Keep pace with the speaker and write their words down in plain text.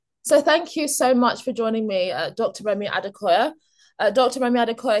So thank you so much for joining me, Dr. Remi Adekoya. Dr. Remi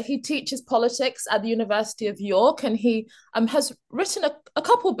Adekoya, he teaches politics at the University of York, and he has written a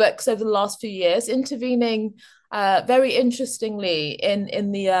couple books over the last few years, intervening very interestingly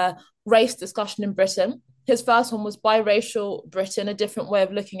in the race discussion in Britain. His first one was Biracial Britain, a different way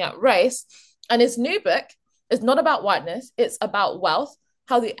of looking at race. And his new book is not about whiteness, it's about wealth,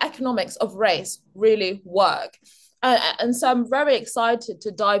 how the economics of race really work. And so I'm very excited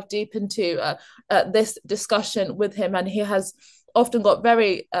to dive deep into this discussion with him. And he has often got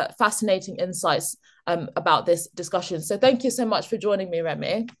very fascinating insights about this discussion. So thank you so much for joining me,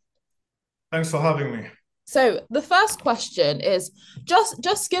 Remi. Thanks for having me. So the first question is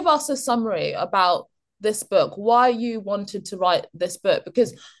just give us a summary about this book, why you wanted to write this book,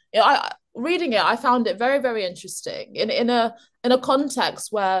 because I reading it, I found it very, very interesting in a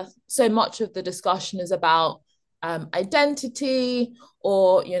context where so much of the discussion is about identity,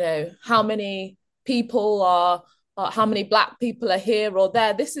 or how many people are how many black people are here or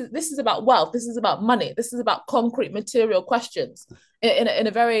there. This is about wealth, this is about money, this is about concrete material questions in a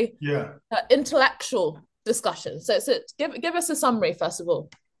very Yeah. intellectual discussion. So give us a summary first of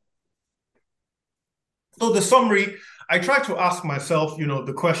all. So the summary, I try to ask myself,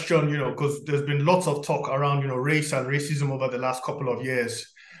 the question, because there's been lots of talk around, race and racism over the last couple of years.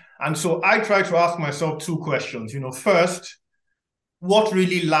 And so I try to ask myself two questions. First, what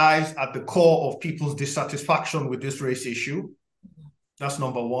really lies at the core of people's dissatisfaction with this race issue? That's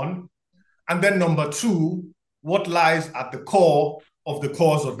number one. And then number two, what lies at the core of the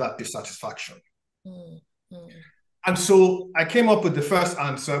cause of that dissatisfaction? Mm, mm, And so I came up with the first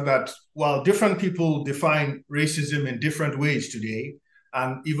answer that while different people define racism in different ways today,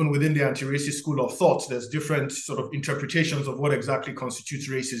 and even within the anti-racist school of thought, there's different sort of interpretations of what exactly constitutes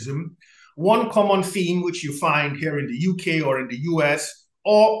racism. One common theme which you find here in the UK or in the US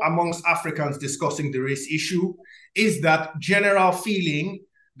or amongst Africans discussing the race issue is that general feeling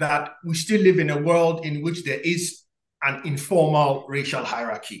that we still live in a world in which there is an informal racial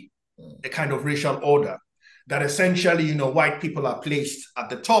hierarchy, a kind of racial order that essentially, white people are placed at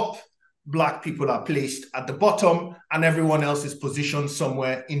the top, black people are placed at the bottom, and everyone else is positioned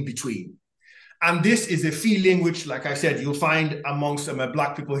somewhere in between. And this is a feeling which, like I said, you'll find amongst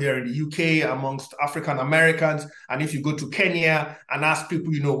black people here in the UK, amongst African Americans. And if you go to Kenya and ask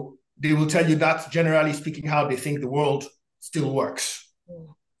people, they will tell you that, generally speaking, how they think the world still works.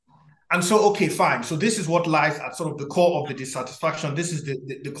 And so, okay, fine. So this is what lies at sort of the core of the dissatisfaction. This is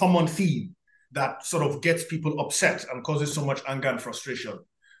the common theme that sort of gets people upset and causes so much anger and frustration.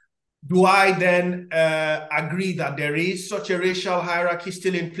 Do I then agree that there is such a racial hierarchy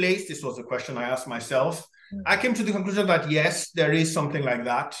still in place? This was the question I asked myself. I came to the conclusion that yes, there is something like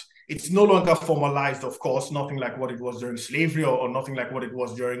that. It's no longer formalized, of course, nothing like what it was during slavery or nothing like what it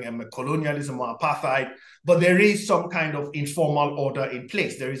was during colonialism or apartheid, but there is some kind of informal order in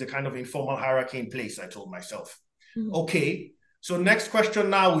place. There is a kind of informal hierarchy in place, I told myself. Okay, so next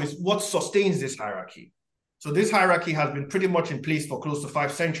question now is what sustains this hierarchy? So this hierarchy has been pretty much in place for close to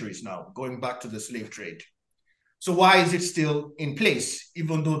 5 centuries now, going back to the slave trade. So why is it still in place,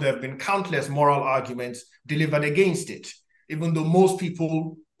 even though there have been countless moral arguments delivered against it, even though most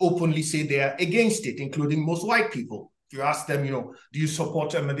people openly say they are against it, including most white people? If you ask them, do you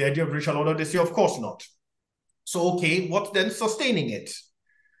support the idea of racial order? They say, of course not. So, okay, what's then sustaining it?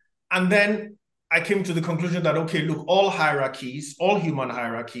 And then I came to the conclusion that, okay, look, all hierarchies, all human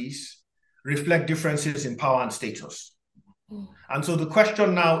hierarchies reflect differences in power and status. And so the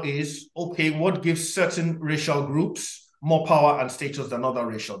question now is, okay, what gives certain racial groups more power and status than other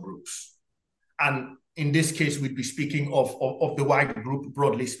racial groups? And in this case, we'd be speaking of the white group,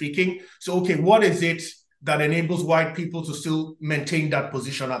 broadly speaking. So, okay, what is it that enables white people to still maintain that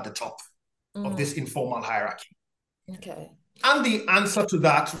position at the top of this informal hierarchy? Okay. And the answer to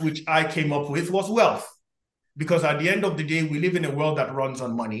that, which I came up with, was wealth. Because at the end of the day, we live in a world that runs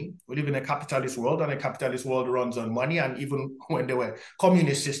on money. We live in a capitalist world, and a capitalist world runs on money. And even when there were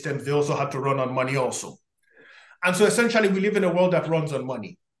communist systems, they also had to run on money also. And so essentially, we live in a world that runs on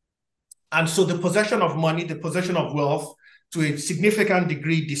money. And so the possession of money, the possession of wealth, to a significant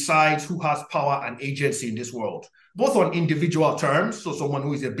degree decides who has power and agency in this world, both on individual terms. So someone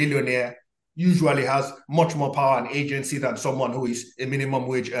who is a billionaire usually has much more power and agency than someone who is a minimum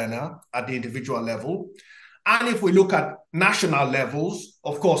wage earner at the individual level. And if we look at national levels,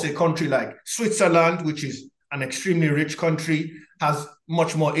 of course, a country like Switzerland, which is an extremely rich country, has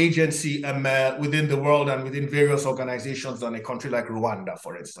much more agency within the world and within various organizations than a country like Rwanda,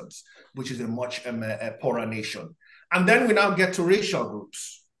 for instance, which is a much poorer nation. And then we now get to racial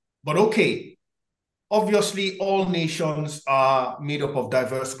groups. But okay, obviously all nations are made up of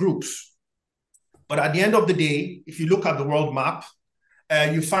diverse groups. But at the end of the day, if you look at the world map,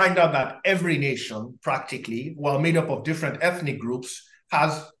 you find out that every nation, practically, while made up of different ethnic groups,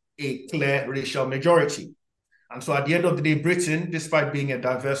 has a clear racial majority. And so at the end of the day, Britain, despite being a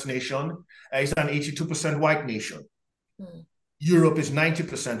diverse nation, is an 82% white nation. Mm. Europe is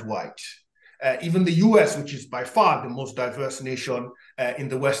 90% white. Even the US, which is by far the most diverse nation in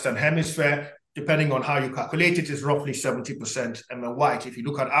the Western Hemisphere, depending on how you calculate it, is roughly 70% white. If you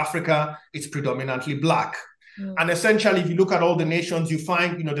look at Africa, it's predominantly black. Mm. And essentially, if you look at all the nations, you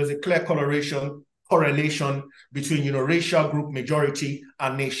find, there's a clear correlation between, racial group majority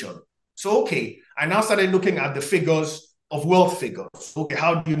and nation. So, okay, I now started looking at the figures of wealth figures. Okay,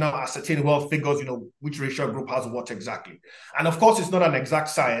 how do you now ascertain wealth figures, which racial group has what exactly? And of course, it's not an exact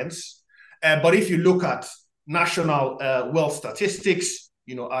science, but if you look at national wealth statistics,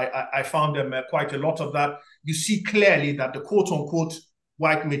 I found them quite a lot of that. You see clearly that the quote-unquote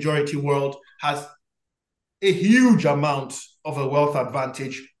white majority world has a huge amount of a wealth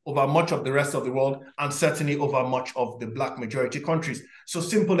advantage over much of the rest of the world, and certainly over much of the black majority countries. So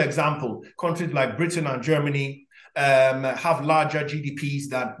simple example, countries like Britain and Germany have larger GDPs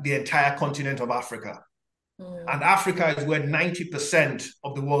than the entire continent of Africa. Mm. And Africa is where 90%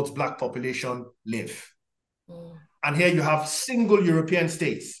 of the world's black population live. Mm. And here you have single European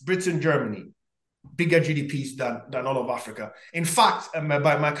states, Britain, Germany, bigger GDPs than all of Africa. In fact,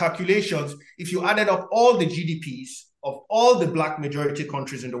 by my calculations, if you added up all the GDPs of all the black majority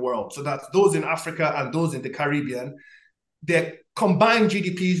countries in the world, so that's those in Africa and those in the Caribbean, their combined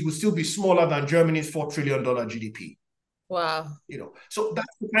GDPs would still be smaller than Germany's $4 trillion GDP. Wow. So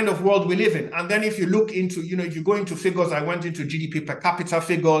that's the kind of world we live in. And then if you look into, if you go into figures, I went into GDP per capita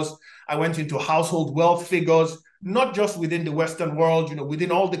figures, I went into household wealth figures, not just within the Western world,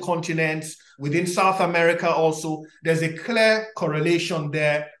 within all the continents, within South America also, there's a clear correlation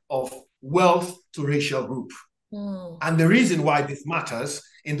there of wealth to racial group. Mm. And the reason why this matters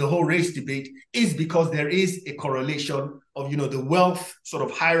in the whole race debate is because there is a correlation of, the wealth sort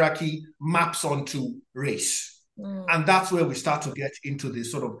of hierarchy maps onto race. Mm. And that's where we start to get into the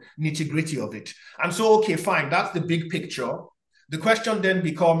sort of nitty-gritty of it. And so, okay, fine, that's the big picture. The question then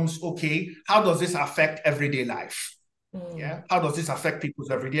becomes, okay, how does this affect everyday life? Mm. Yeah, how does this affect people's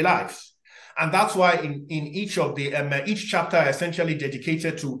everyday lives? And that's why in each of the each chapter essentially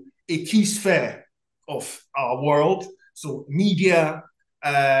dedicated to a key sphere of our world. So media, I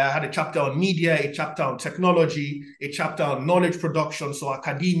had a chapter on media, a chapter on technology, a chapter on knowledge production, so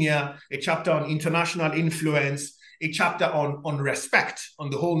academia, a chapter on international influence, a chapter on respect, on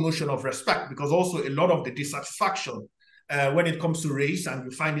the whole notion of respect, because also a lot of the dissatisfaction when it comes to race, and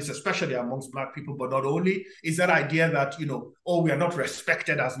you find this especially amongst Black people, but not only, is that idea that, we are not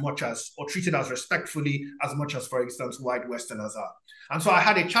respected as much as, or treated as respectfully as much as, for instance, white Westerners are. And so I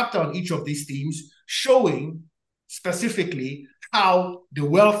had a chapter on each of these themes showing specifically how the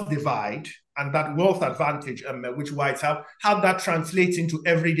wealth divide and that wealth advantage which whites have, how that translates into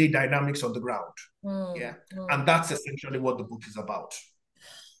everyday dynamics on the ground. Yeah. And that's essentially what the book is about.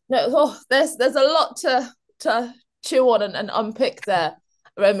 No, there's a lot to chew on and unpick there,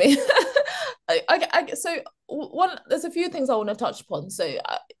 Remi. There's a few things I want to touch upon. So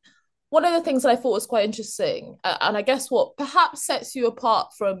one of the things that I thought was quite interesting, and I guess what perhaps sets you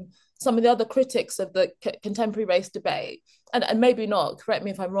apart from some of the other critics of the contemporary race debate, and maybe not, correct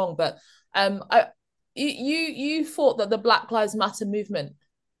me if I'm wrong, but you thought that the Black Lives Matter movement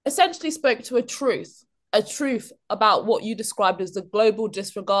essentially spoke to a truth about what you described as the global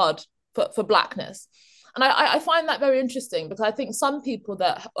disregard for Blackness. And I find that very interesting, because I think some people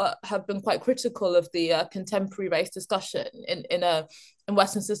that have been quite critical of the contemporary race discussion in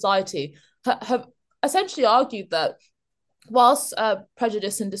Western society have essentially argued that whilst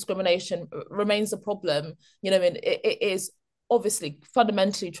prejudice and discrimination remains a problem, it is obviously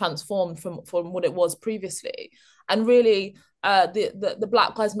fundamentally transformed from what it was previously. And really, the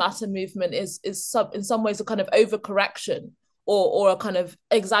Black Lives Matter movement is in some ways a kind of overcorrection or a kind of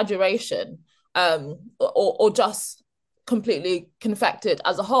exaggeration, or just completely confected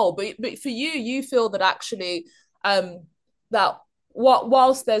as a whole. But for you feel that actually that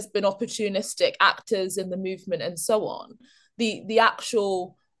whilst there's been opportunistic actors in the movement and so on, the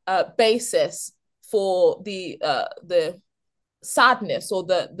actual basis for the sadness or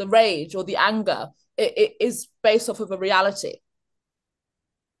the rage or the anger, it is based off of a reality.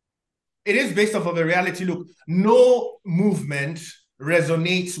 It is based off of a reality. Look, no movement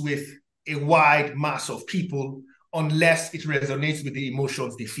resonates with a wide mass of people unless it resonates with the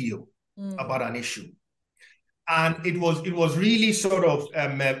emotions they feel about an issue. And it was really sort of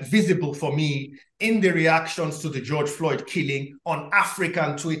visible for me in the reactions to the George Floyd killing on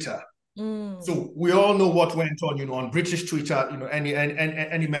African Twitter. Mm. So we all know what went on, on British Twitter.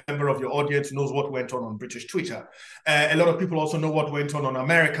 Any member of your audience knows what went on British Twitter. A lot of people also know what went on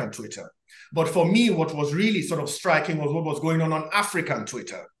American Twitter. But for me, what was really sort of striking was what was going on African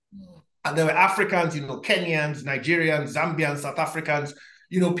Twitter. Mm. And there were Africans, Kenyans, Nigerians, Zambians, South Africans,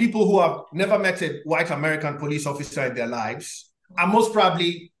 people who have never met a white American police officer in their lives, and most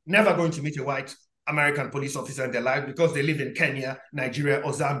probably never going to meet a white American police officer in their life because they live in Kenya, Nigeria,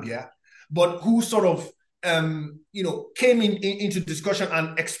 or Zambia, but who sort of, came into discussion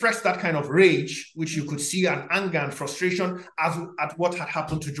and expressed that kind of rage, which you could see, and anger and frustration at what had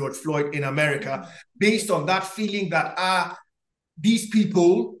happened to George Floyd in America, based on that feeling that these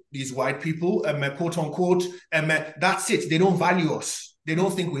people, these white people, quote unquote, that's it. They don't value us. They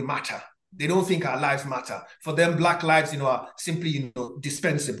don't think we matter. They don't think our lives matter. For them, Black lives, are simply,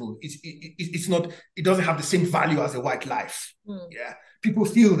 dispensable. It's not. It doesn't have the same value as a white life. Yeah, people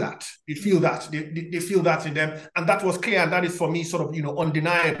feel that. They feel that. They feel that in them, and that was clear. And that is for me sort of,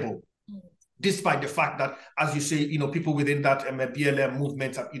 undeniable. Despite the fact that, as you say, people within that BLM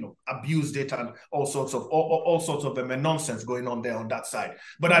movement have, abused it, and all sorts of nonsense going on there on that side.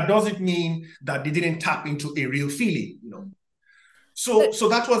 But that doesn't mean that they didn't tap into a real feeling, So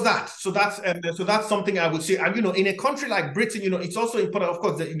that was that. So that's something I would say. And in a country like Britain, it's also important. Of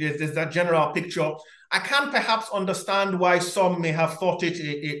course, there's that general picture. I can perhaps understand why some may have thought it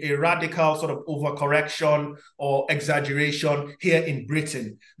a radical sort of overcorrection or exaggeration here in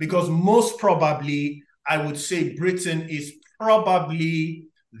Britain, because most probably I would say Britain is probably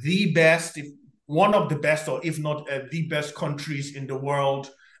the best, if one of the best, or if not the best countries in the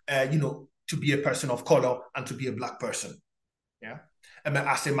world, to be a person of color and to be a Black person. Yeah.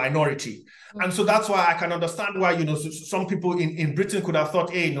 As a minority. And so that's why I can understand why, some people in Britain could have thought,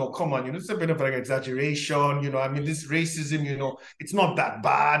 hey, no, come on, it's a bit of an exaggeration, this racism, it's not that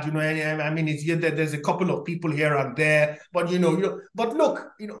bad, it's there's a couple of people here and there, but, but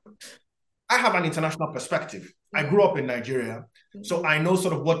look, I have an international perspective. I grew up in Nigeria, so I know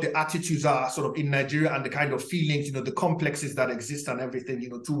sort of what the attitudes are sort of in Nigeria, and the kind of feelings, the complexes that exist and everything,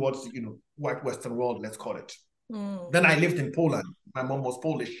 towards, white Western world, let's call it. Then I lived in Poland. My mom was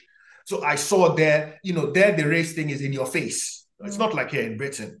Polish. So I saw there, there the race thing is in your face. It's not like here in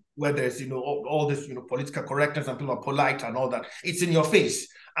Britain, where there's, all this, political correctness and people are polite and all that. It's in your face.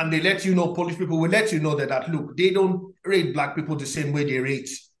 And they let you know, Polish people will let you know that look, they don't rate Black people the same way they rate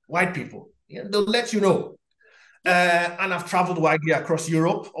white people. Yeah, they'll let you know. And I've traveled widely across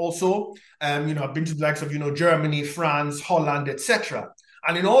Europe also. I've been to the likes of, Germany, France, Holland, etc.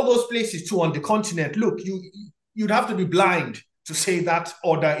 And in all those places too on the continent, look, you'd have to be blind to say that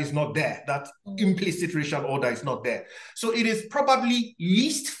order is not there, that implicit racial order is not there. So it is probably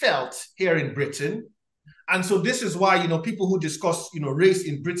least felt here in Britain. And so this is why, people who discuss, race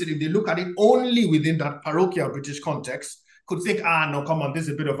in Britain, if they look at it only within that parochial British context, could think, no, come on, this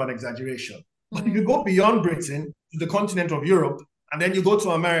is a bit of an exaggeration. But if you go beyond Britain to the continent of Europe, and then you go to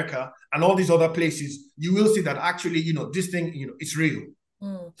America and all these other places, you will see that actually, this thing, it's real.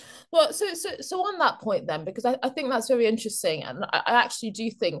 Well, so on that point then, because I think that's very interesting, and I actually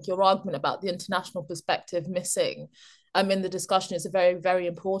do think your argument about the international perspective missing in the discussion is a very, very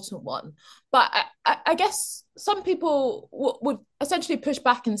important one. But I guess some people would essentially push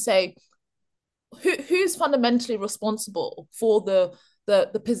back and say, who's fundamentally responsible for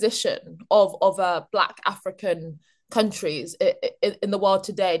the position of Black African countries in the world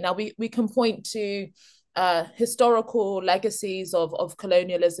today? Now, we can point to historical legacies of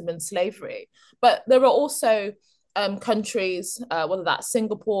colonialism and slavery, but there are also countries, whether that's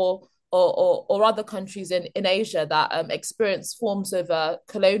Singapore or other countries in Asia, that experience forms of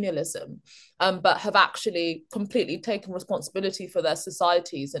colonialism, but have actually completely taken responsibility for their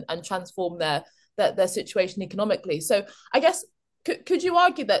societies and transformed their situation economically. So I guess could you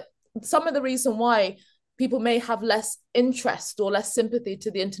argue that some of the reason why people may have less interest or less sympathy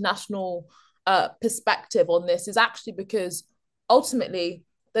to the international perspective on this is actually because ultimately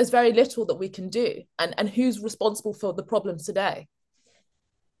there's very little that we can do, and who's responsible for the problems today?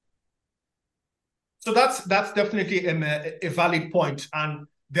 So that's definitely a valid point. And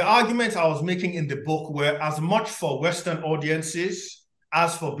the arguments I was making in the book were as much for Western audiences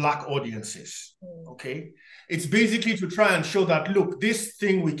as for Black audiences. Okay. It's basically to try and show that, look, this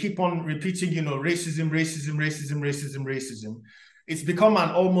thing we keep on repeating, racism, racism, racism, racism, racism. It's become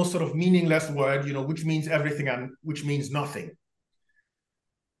an almost sort of meaningless word, which means everything and which means nothing.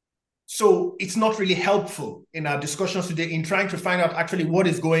 So it's not really helpful in our discussions today in trying to find out actually what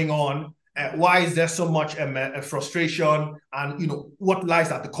is going on Why is there so much frustration, and what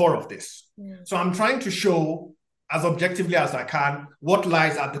lies at the core of this? Mm. So I'm trying to show as objectively as I can what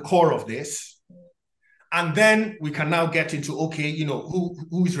lies at the core of this, and then we can now get into, okay,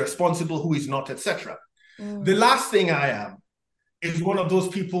 who is responsible, who is not, etc. The Mm. last thing I am is one of those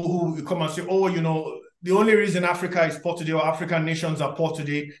people who come and say, oh, the only reason Africa is poor today, or African nations are poor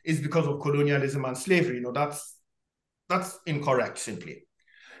today, is because of colonialism and slavery. That's incorrect, simply.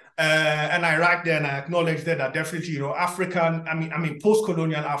 And I write there and I acknowledge there that definitely, African,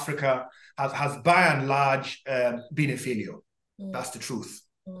 post-colonial Africa has by and large been a failure. Mm. That's the truth.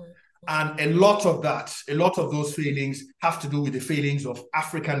 Mm. And a lot of those failings have to do with the failings of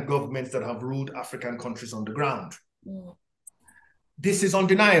African governments that have ruled African countries on the ground. Mm. This is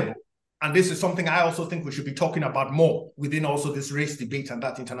undeniable. And this is something I also think we should be talking about more within also this race debate and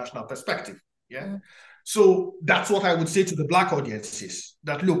that international perspective. Yeah. Mm. So that's what I would say to the Black audiences,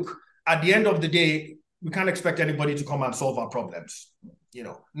 that look, at the end of the day, we can't expect anybody to come and solve our problems.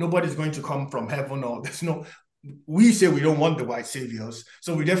 Nobody's going to come from heaven, or we say we don't want the white saviors.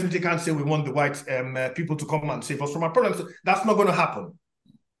 So we definitely can't say we want the white people to come and save us from our problems. So that's not going to happen.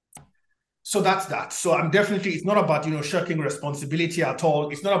 So that's that. So it's not about, shirking responsibility at all.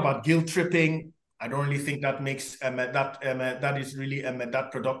 It's not about guilt tripping. I don't really think that makes that is really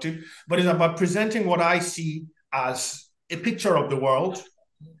that productive. But it's about presenting what I see as a picture of the world,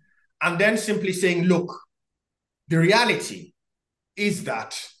 and then simply saying, look, the reality is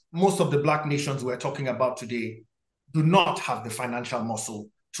that most of the Black nations we're talking about today do not have the financial muscle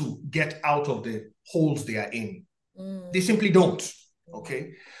to get out of the holes they are in. Mm. They simply don't.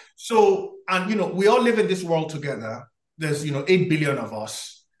 Okay. So, and we all live in this world together. There's 8 billion of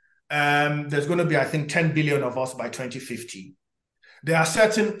us. There's going to be, I think, 10 billion of us by 2050. There are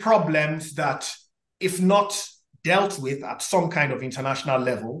certain problems that, if not dealt with at some kind of international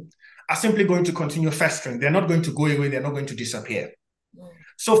level, are simply going to continue festering. They're not going to go away. They're not going to disappear. Mm.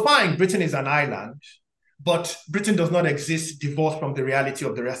 So fine, Britain is an island, but Britain does not exist divorced from the reality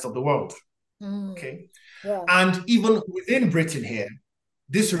of the rest of the world. Mm. Okay. Yeah. And even within Britain here,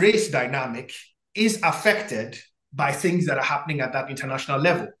 this race dynamic is affected by things that are happening at that international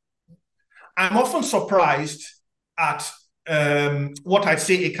level. I'm often surprised at what I'd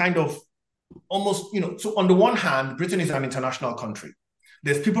say a kind of almost, so on the one hand, Britain is an international country.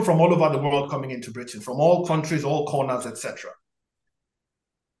 There's people from all over the world coming into Britain, from all countries, all corners, etc.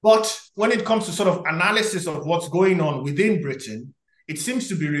 But when it comes to sort of analysis of what's going on within Britain, it seems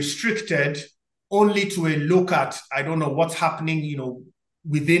to be restricted only to a look at, I don't know, what's happening,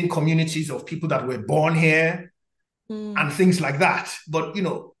 within communities of people that were born here and things like that. But,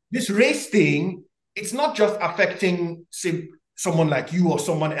 this race thing, it's not just affecting, say, someone like you or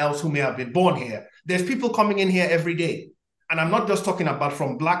someone else who may have been born here. There's people coming in here every day. And I'm not just talking about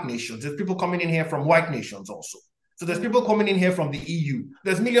from Black nations. There's people coming in here from white nations also. So there's people coming in here from the EU.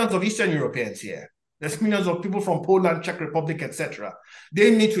 There's millions of Eastern Europeans here. There's millions of people from Poland, Czech Republic, etc.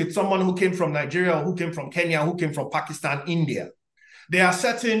 They meet with someone who came from Nigeria, who came from Kenya, who came from Pakistan, India. There are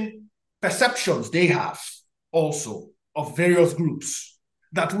certain perceptions they have also of various groups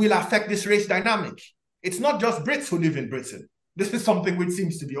that will affect this race dynamic. It's not just Brits who live in Britain. This is something which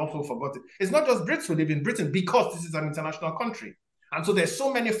seems to be often forgotten. It's not just Brits who live in Britain, because this is an international country. And so there's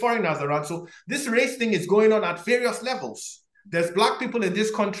so many foreigners around. So this race thing is going on at various levels. There's Black people in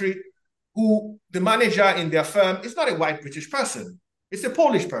this country who the manager in their firm is not a white British person. It's a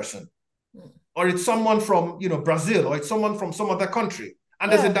Polish person. Or it's someone from, Brazil, or it's someone from some other country. And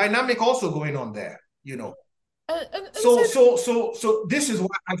there's a dynamic also going on there, So this is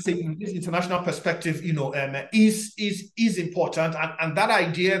why I say this international perspective, is important. And that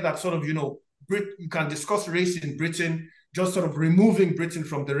idea that sort of, you can discuss race in Britain, just sort of removing Britain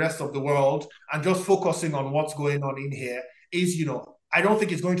from the rest of the world and just focusing on what's going on in here is, I don't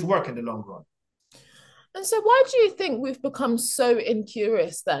think it's going to work in the long run. And so why do you think we've become so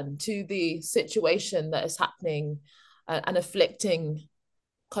incurious then to the situation that is happening and afflicting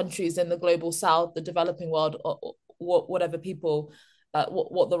countries in the global south, the developing world, or whatever people,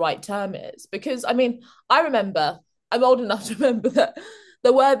 what the right term is? Because, I remember, I'm old enough to remember that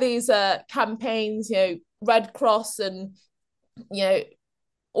there were these campaigns, Red Cross and,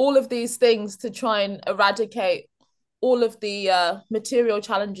 all of these things to try and eradicate all of the material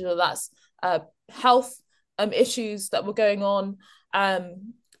challenges, that's health issues that were going on,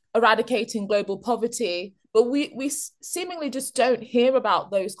 eradicating global poverty. But we seemingly just don't hear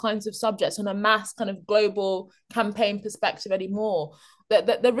about those kinds of subjects on a mass kind of global campaign perspective anymore.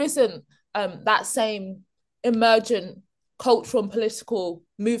 That there isn't that same emergent cultural and political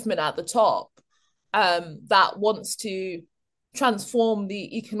movement at the top that wants to transform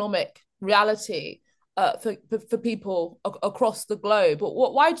the economic reality for people across the globe. But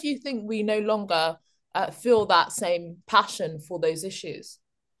why do you think we no longer feel that same passion for those issues?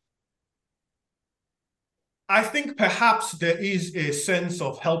 I think perhaps there is a sense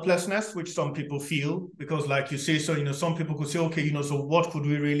of helplessness, which some people feel, because like you say, so, some people could say, okay, so what could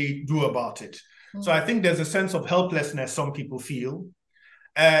we really do about it? So I think there's a sense of helplessness some people feel.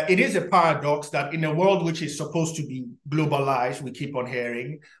 It is a paradox that in a world which is supposed to be globalized, we keep on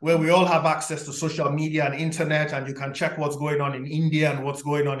hearing, where we all have access to social media and internet, and you can check what's going on in India and what's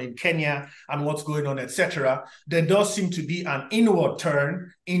going on in Kenya and what's going on, etc. There does seem to be an inward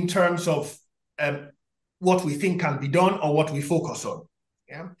turn in terms of what we think can be done or what we focus on.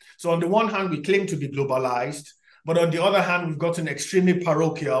 Yeah. So on the one hand, we claim to be globalized, but on the other hand, we've gotten extremely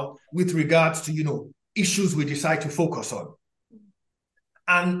parochial with regards to, issues we decide to focus on.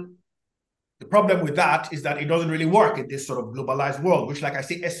 And the problem with that is that it doesn't really work in this sort of globalized world, which, like I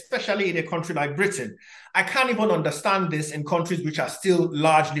say, especially in a country like Britain, I can't even understand this in countries which are still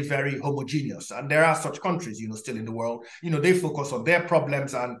largely very homogeneous. And there are such countries, still in the world. They focus on their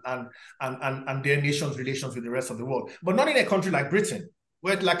problems and their nation's relations with the rest of the world. But not in a country like Britain,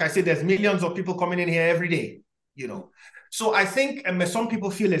 where, like I said, there's millions of people coming in here every day. So I think some people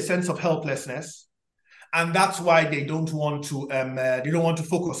feel a sense of helplessness. And that's why they don't want to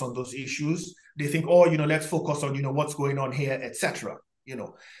focus on those issues. They think, let's focus on, what's going on here, etc.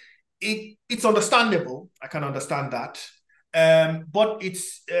 It's understandable. I can understand that. But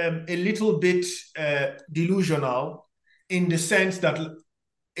it's a little bit delusional in the sense that,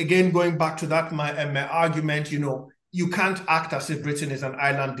 again, going back to that, my argument, you can't act as if Britain is an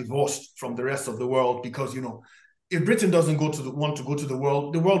island divorced from the rest of the world because, if Britain doesn't want to go to the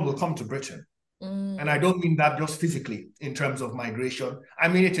world will come to Britain. And I don't mean that just physically in terms of migration. I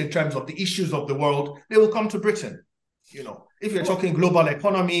mean it in terms of the issues of the world. They will come to Britain. If you're talking global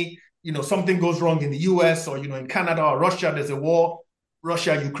economy, something goes wrong in the US or, in Canada or Russia, there's a war,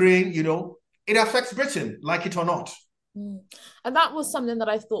 Russia, Ukraine, it affects Britain, like it or not. And that was something that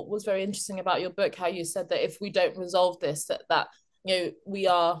I thought was very interesting about your book, how you said that if we don't resolve this, that we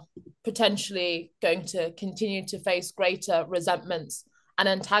are potentially going to continue to face greater resentments and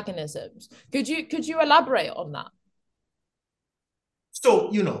antagonisms. Could you elaborate on that?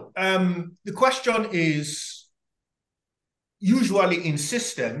 So, the question is usually in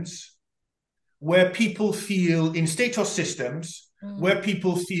systems where people feel, in status systems, where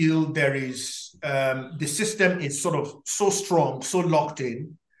people feel there is, the system is sort of so strong, so locked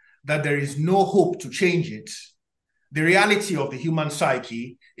in, that there is no hope to change it. The reality of the human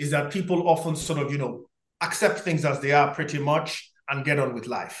psyche is that people often sort of, accept things as they are pretty much and get on with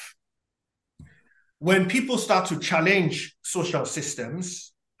life. When people start to challenge social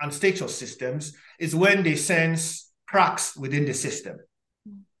systems and status systems is when they sense cracks within the system.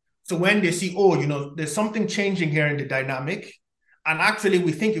 So when they see, there's something changing here in the dynamic, and actually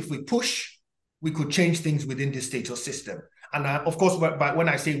we think if we push, we could change things within the status system. And of course, but when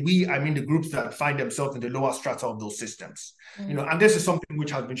I say we, I mean the groups that find themselves in the lower strata of those systems. And this is something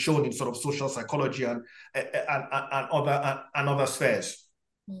which has been shown in sort of social psychology and other spheres.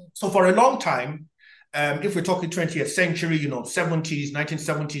 So for a long time, if we're talking 20th century, 70s,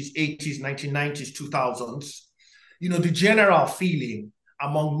 1970s, 80s, 1990s, 2000s, the general feeling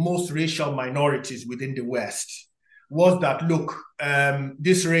among most racial minorities within the West was that, look,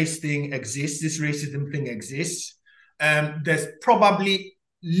 this race thing exists, this racism thing exists. There's probably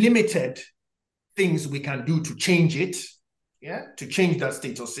limited things we can do to change it, to change that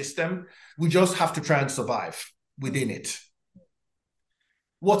status system. We just have to try and survive within it.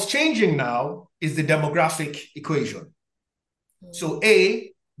 What's changing now is the demographic equation. So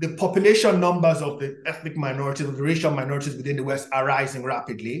the population numbers of the ethnic minorities, of the racial minorities within the West are rising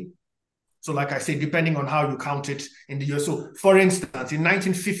rapidly. So like I say, depending on how you count it in the US. So for instance, in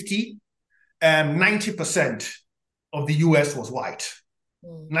 1950, 90% of the US was white.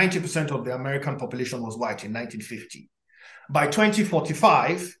 90% of the American population was white in 1950. By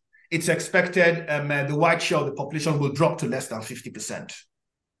 2045, it's expected the white share of the population will drop to less than 50%.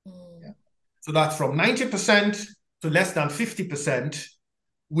 So that's from 90% to less than 50%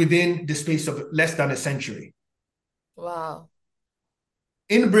 within the space of less than a century. Wow.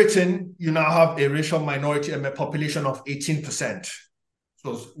 In Britain, you now have a racial minority and a population of 18%.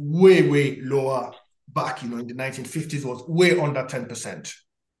 So it's way, way lower back, in the 1950s was way under 10%.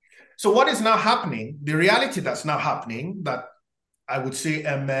 So what is now happening, the reality that's now happening that I would say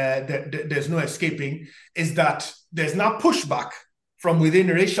there's no escaping is that there's now pushback from within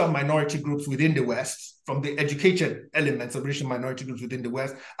racial minority groups within the West, from the educated elements of racial minority groups within the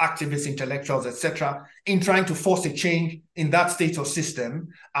West, activists, intellectuals, etc., in trying to force a change in that status system.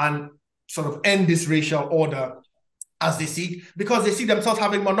 And sort of end this racial order as they see, because they see themselves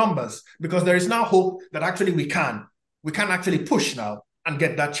having more numbers, because there is now hope that actually we can actually push now and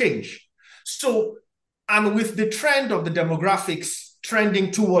get that change. So, and with the trend of the demographics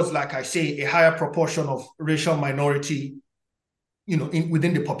trending towards, like I say, a higher proportion of racial minority,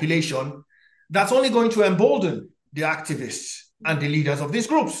 within the population, that's only going to embolden the activists and the leaders of these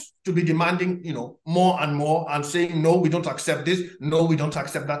groups to be demanding, more and more, and saying, no, we don't accept this, no, we don't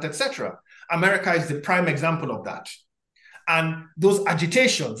accept that, etc. America is the prime example of that. And those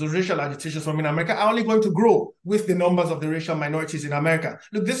agitations, those racial agitations from in America are only going to grow with the numbers of the racial minorities in America.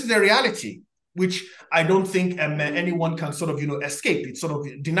 Look, this is a reality which I don't think anyone can sort of, escape. It's sort of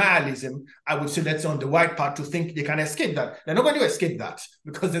denialism, I would say, let's say on the white part, to think they can escape that. They're not going to escape that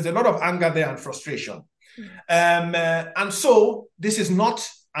because there's a lot of anger there and frustration. And so this is not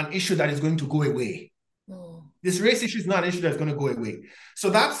an issue that is going to go away. This race issue is not an issue that's going to go away. So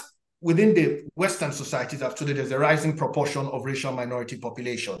that's within the Western societies, actually, there's a rising proportion of racial minority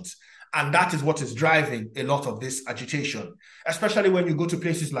populations. And that is what is driving a lot of this agitation, especially when you go to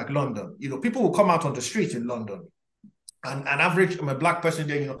places like London. People will come out on the street in London, and an average a black person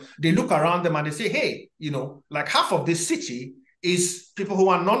there, they look around them and they say, hey, like half of this city is people who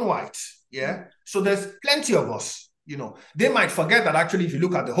are non-white. Yeah. So there's plenty of us. They might forget that actually, if you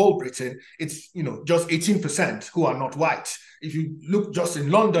look at the whole Britain, it's, just 18% who are not white. If you look just in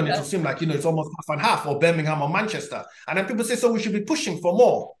London, it will seem like, it's almost half and half, or Birmingham or Manchester. And then people say, so we should be pushing for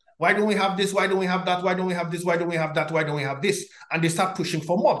more. Why don't we have this? Why don't we have that? Why don't we have this? Why don't we have that? Why don't we have this? And they start pushing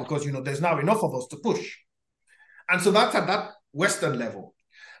for more because, there's now enough of us to push. And so that's at that Western level.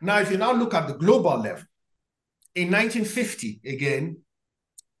 Now, if you now look at the global level, in 1950, again,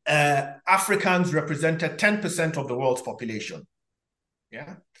 Africans represented 10% of the world's population.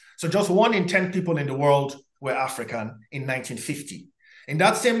 Yeah. So just 1 in 10 people in the world were African in 1950. In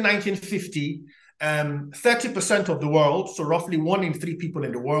that same 1950, 30% of the world, so roughly 1 in 3 people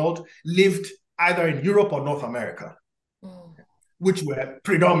in the world, lived either in Europe or North America, which were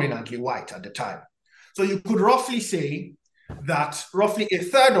predominantly white at the time. So you could roughly say that roughly a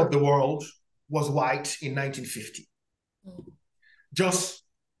third of the world was white in 1950. Just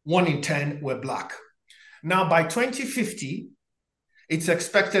 1 in 10 were black. Now, by 2050, it's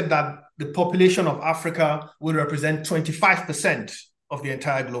expected that the population of Africa will represent 25% of the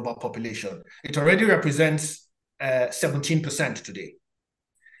entire global population. It already represents 17% today.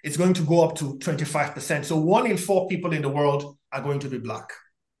 It's going to go up to 25%. So 1 in 4 people in the world are going to be black.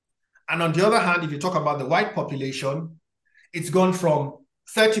 And on the other hand, if you talk about the white population, it's gone from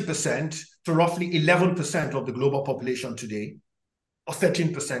 30% to roughly 11% of the global population today, or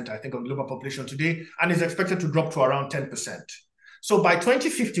 13%, I think, of the global population today, and is expected to drop to around 10%. So by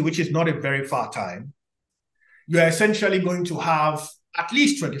 2050, which is not a very far time, you're essentially going to have at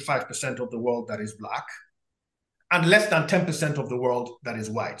least 25% of the world that is black and less than 10% of the world that is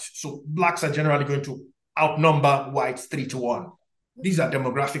white. So blacks are generally going to outnumber whites 3-1. These are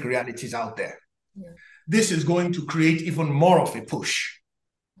demographic realities out there. Yeah. This is going to create even more of a push.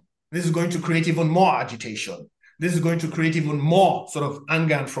 This is going to create even more agitation. This is going to create even more sort of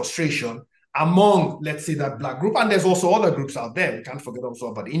anger and frustration among, let's say, that black group. And there's also other groups out there. We can't forget also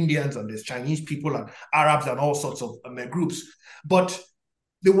about Indians, and there's Chinese people and Arabs and all sorts of groups. But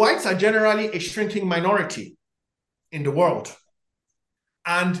the whites are generally a shrinking minority in the world.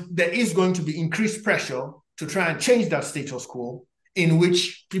 And there is going to be increased pressure to try and change that status quo in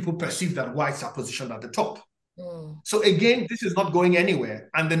which people perceive that whites are positioned at the top. So again, this is not going anywhere.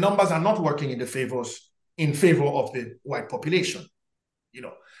 And the numbers are not working in favor of the white population,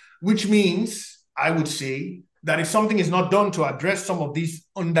 which means I would say that if something is not done to address some of these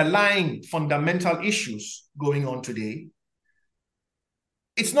underlying fundamental issues going on today,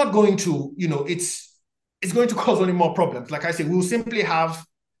 it's not going to, it's going to cause only more problems. Like I say, we'll simply have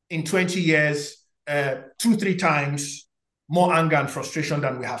in 20 years, 2-3 times more anger and frustration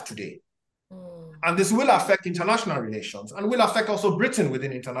than we have today. And this will affect international relations and will affect also Britain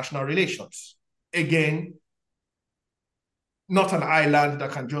within international relations. Again, not an island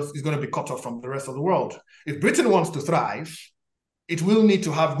that is going to be cut off from the rest of the world. If Britain wants to thrive, it will need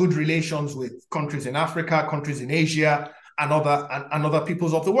to have good relations with countries in Africa, countries in Asia, and other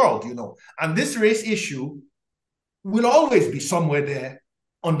peoples of the world, And this race issue will always be somewhere there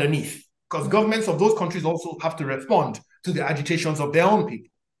underneath, because governments of those countries also have to respond to the agitations of their own people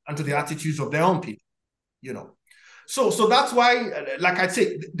and to the attitudes of their own people, So that's why, like I'd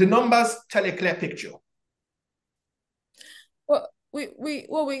say, the numbers tell a clear picture. Well, we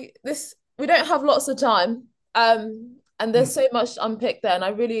don't have lots of time, and there's so much to unpick there, and I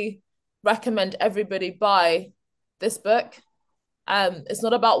really recommend everybody buy this book. It's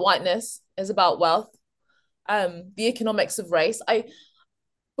not about whiteness, it's about wealth, the economics of race. I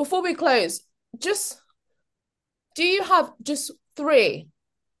Before we close, just do you have just three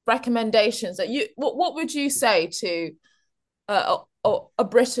recommendations that what would you say to a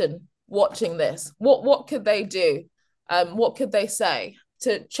Briton watching this? What could they do? What could they say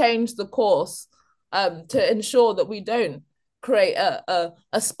to change the course, to ensure that we don't create a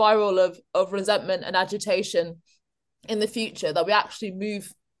spiral of resentment and agitation in the future, that we actually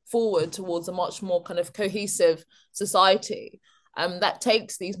move forward towards a much more kind of cohesive society that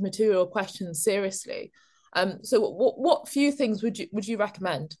takes these material questions seriously. So what few things would you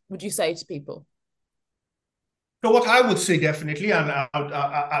recommend? Would you say to people? So what I would say definitely, and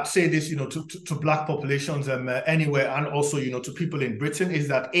I'd say this, to Black populations anywhere, and also, to people in Britain, is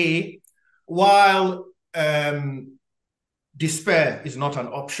that while despair is not an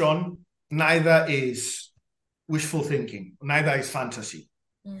option, neither is wishful thinking, neither is fantasy.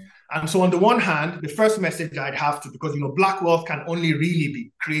 Mm. And so on the one hand, the first message I'd have to, because, Black wealth can only really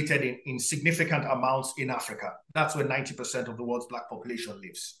be created in significant amounts in Africa. That's where 90% of the world's Black population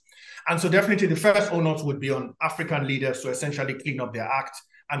lives. And so definitely the first onus would be on African leaders to essentially clean up their act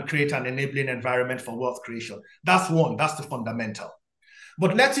and create an enabling environment for wealth creation. That's one, that's the fundamental.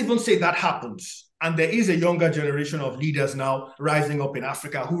 But let's even say that happens, and there is a younger generation of leaders now rising up in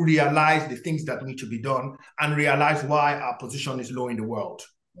Africa who realize the things that need to be done and realize why our position is low in the world.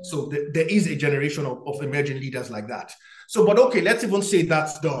 So there is a generation of emerging leaders like that. So, but okay, let's even say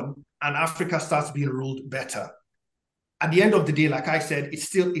that's done and Africa starts being ruled better. At the end of the day, like I said,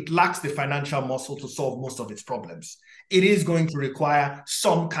 it lacks the financial muscle to solve most of its problems. It is going to require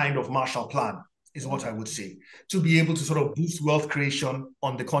some kind of Marshall Plan, is what I would say, to be able to sort of boost wealth creation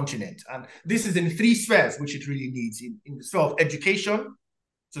on the continent. And this is in three spheres, which it really needs. In the sphere of education,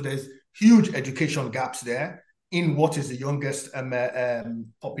 so there's huge education gaps there in what is the youngest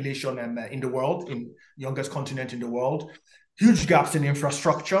population in the world, in youngest continent in the world. Huge gaps in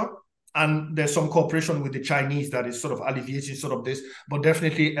infrastructure. And there's some cooperation with the Chinese that is sort of alleviating sort of this, but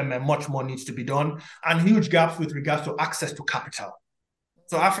definitely much more needs to be done. And huge gaps with regards to access to capital.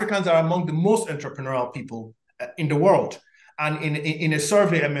 So Africans are among the most entrepreneurial people in the world. And in a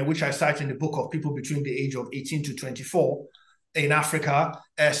survey, which I cite in the book, of people between the age of 18 to 24 in Africa,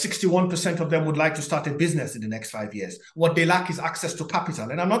 61% of them would like to start a business in the next 5 years. What they lack is access to capital.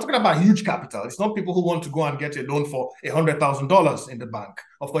 And I'm not talking about huge capital. It's not people who want to go and get a loan for $100,000 in the bank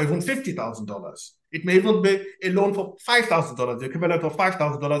or for even $50,000. It may even be a loan for $5,000, the equivalent of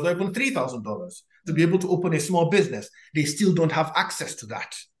 $5,000 or even $3,000 to be able to open a small business. They still don't have access to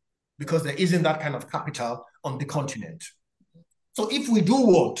that because there isn't that kind of capital on the continent. So if we do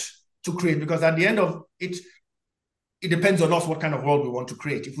want to create, because at the end of it, it depends on us what kind of world we want to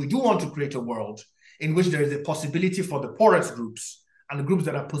create. If we do want to create a world in which there is a possibility for the poorest groups and the groups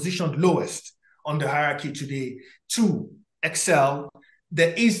that are positioned lowest on the hierarchy today to excel,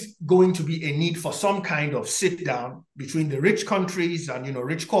 there is going to be a need for some kind of sit down between the rich countries and,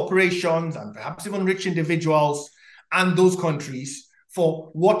 rich corporations and perhaps even rich individuals and those countries for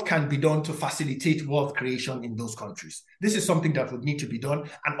what can be done to facilitate wealth creation in those countries. This is something that would need to be done.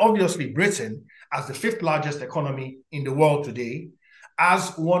 And obviously Britain, as the fifth largest economy in the world today, as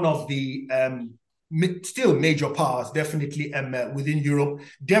one of the still major powers, definitely within Europe,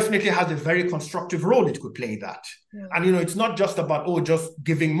 definitely has a very constructive role it could play that. Yeah. And, it's not just about, just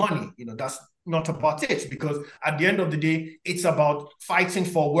giving money, that's not about it, because at the end of the day, it's about fighting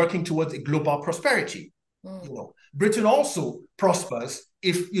for working towards a global prosperity. Britain also prospers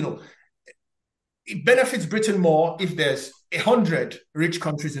if, it benefits Britain more if there's 100 rich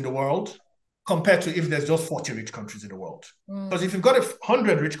countries in the world compared to if there's just 40 rich countries in the world. Because if you've got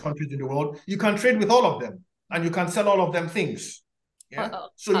 100 rich countries in the world, you can trade with all of them and you can sell all of them things. Yeah.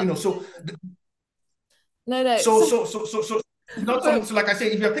 So, No. So not so, so like I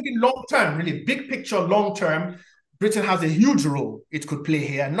say, if you're thinking long term, really big picture, long term, Britain has a huge role it could play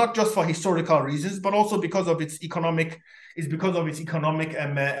here, not just for historical reasons, but also because of its economic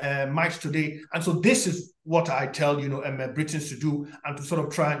might today. And so this is what I tell Britons to do and to sort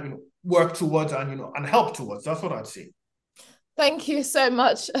of try and work towards and help towards. That's what I'd say. Thank you so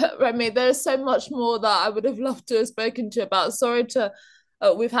much, Remi. There's so much more that I would have loved to have spoken to you about. Sorry to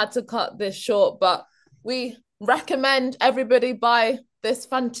we've had to cut this short, but we recommend everybody buy this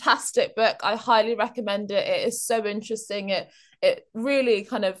fantastic book. I highly recommend it. It is so interesting. It really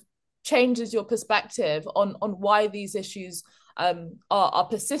kind of changes your perspective on why these issues are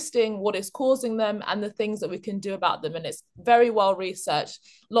persisting, what is causing them, and the things that we can do about them. And it's very well researched,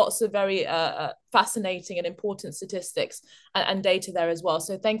 lots of very fascinating and important statistics and data there as well.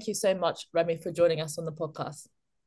 So thank you so much, Remi, for joining us on the podcast.